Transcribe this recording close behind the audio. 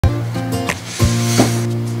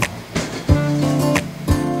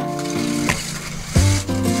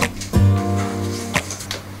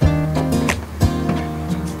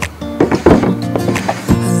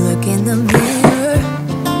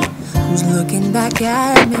looking back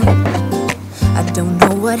at me. I don't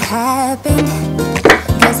know what happened.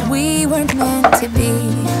 Guess we weren't meant to be.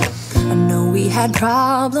 I know we had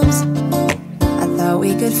problems. I thought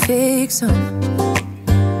we could fix them,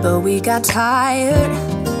 but we got tired.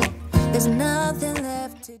 There's nothing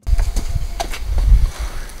left to do.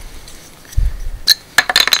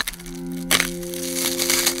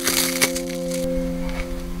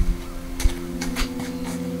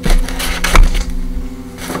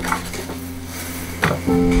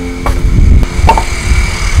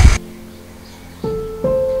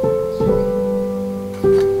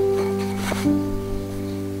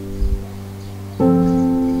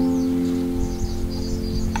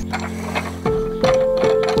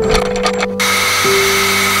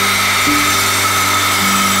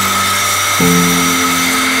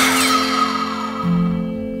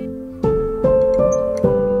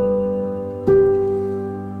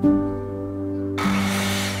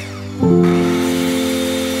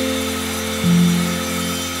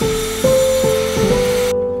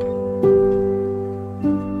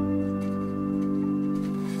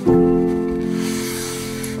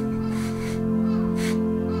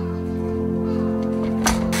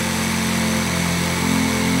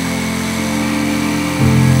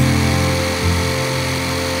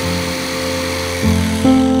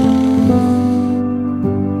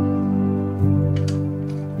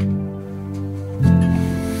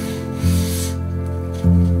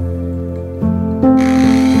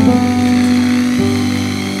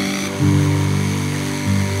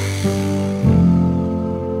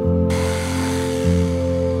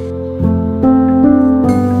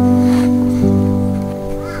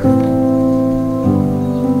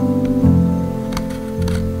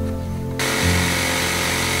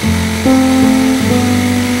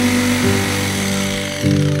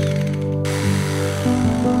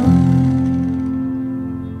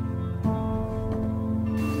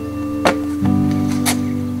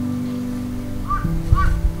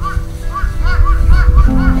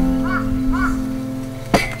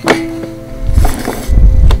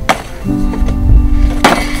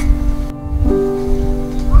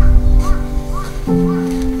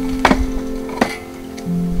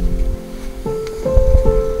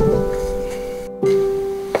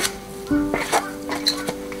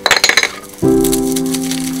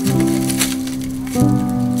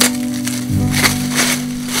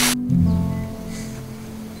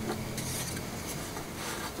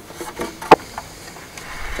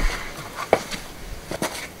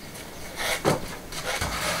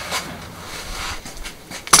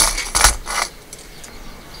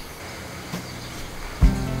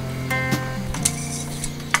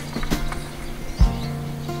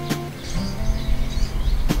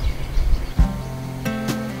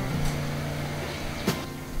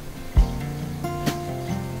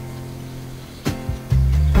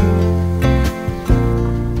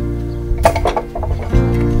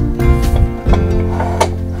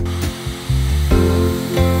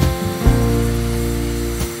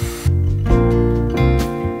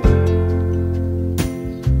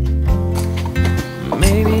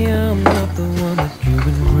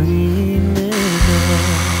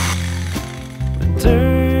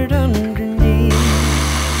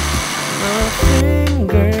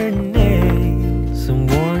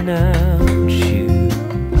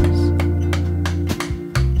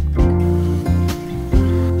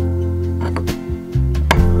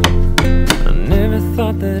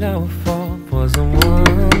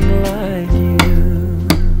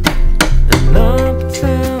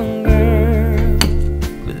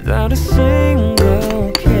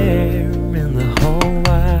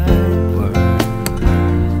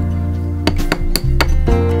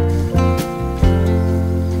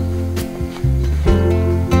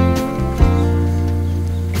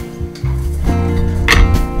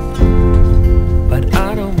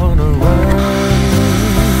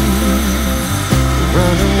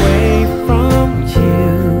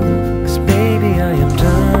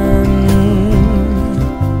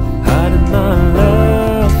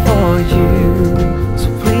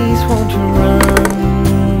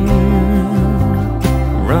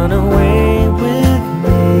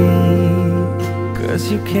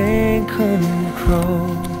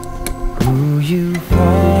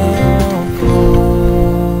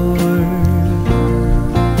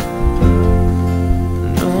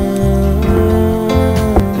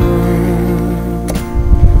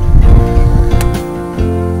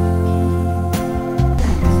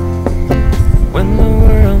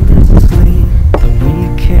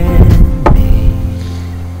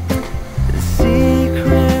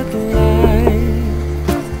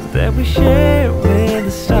 that we share with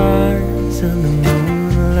the stars and the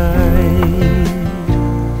moonlight.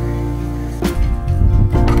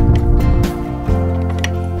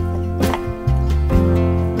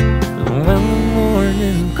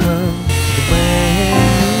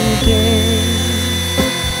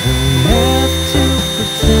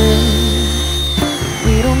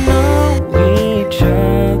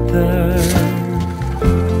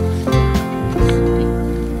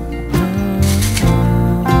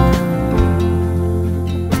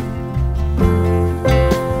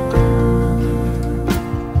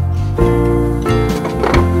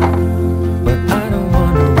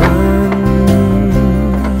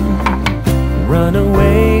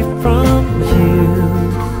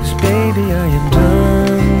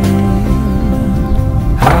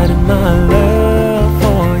 my love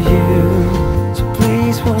for you. So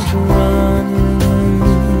please won't you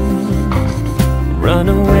run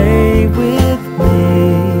away with me,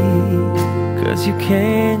 'cause you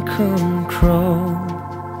can't control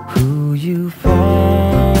who you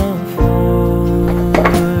fall for.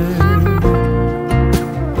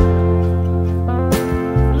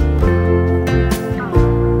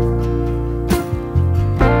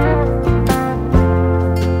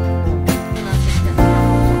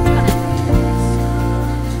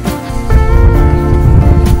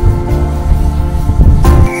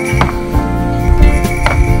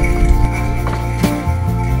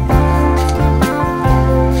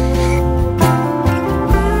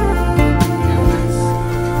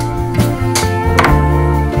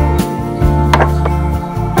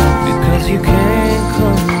 You can't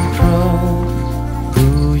control who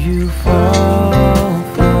you fall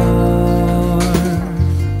for.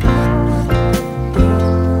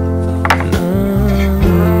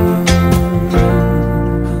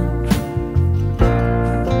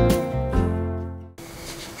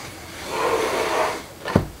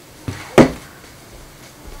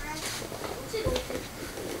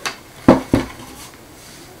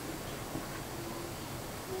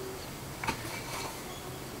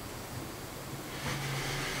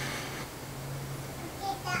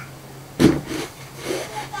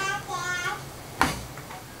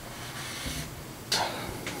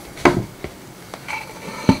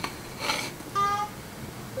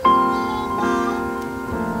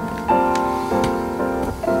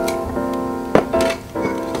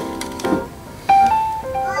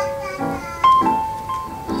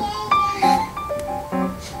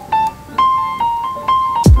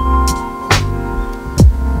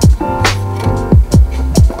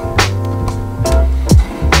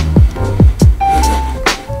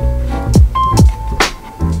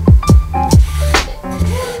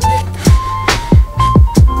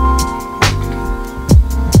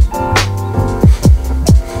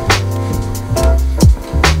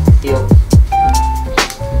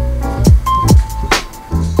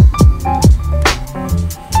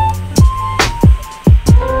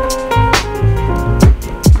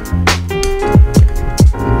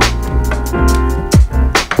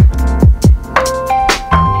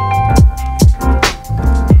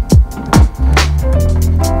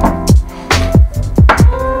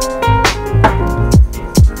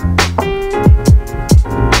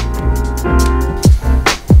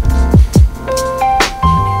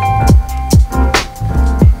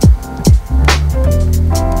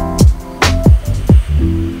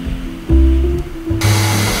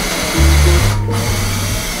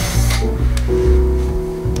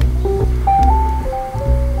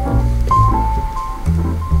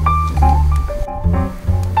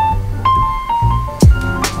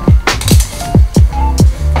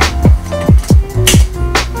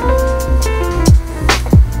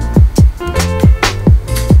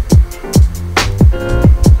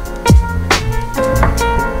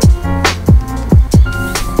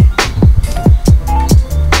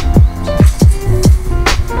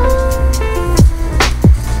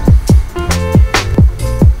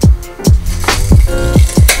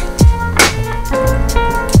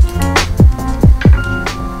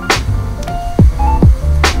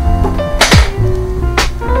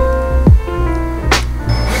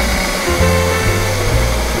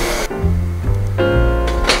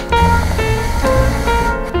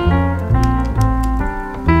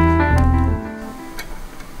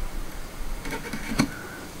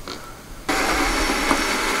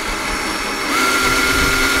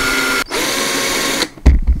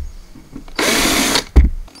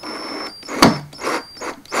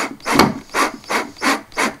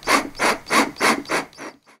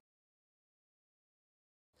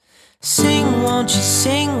 Sing, won't you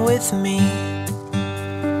sing with me?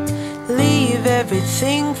 Leave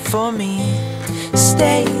everything for me.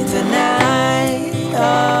 Stay the night.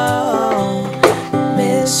 Oh,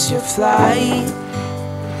 miss your flight.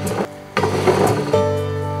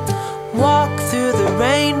 Walk through the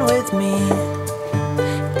rain with me.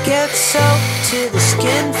 Get soaked to the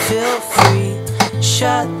skin, feel free.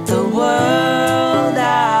 Shut the world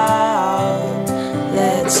out.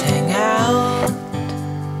 Let's hang out.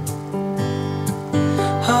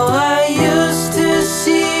 Oh, I used to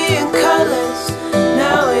see in colors,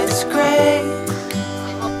 now it's gray.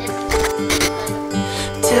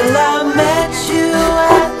 Till I met you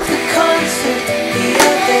at the concert the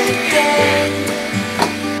other day.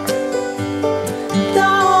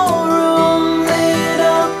 The whole room lit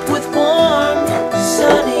up with warm,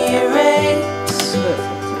 sunny rays.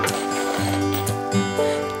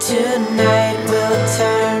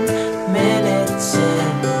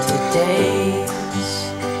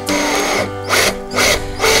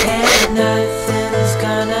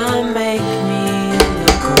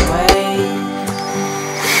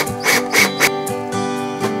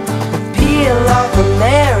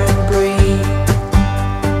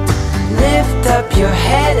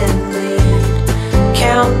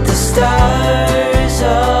 die.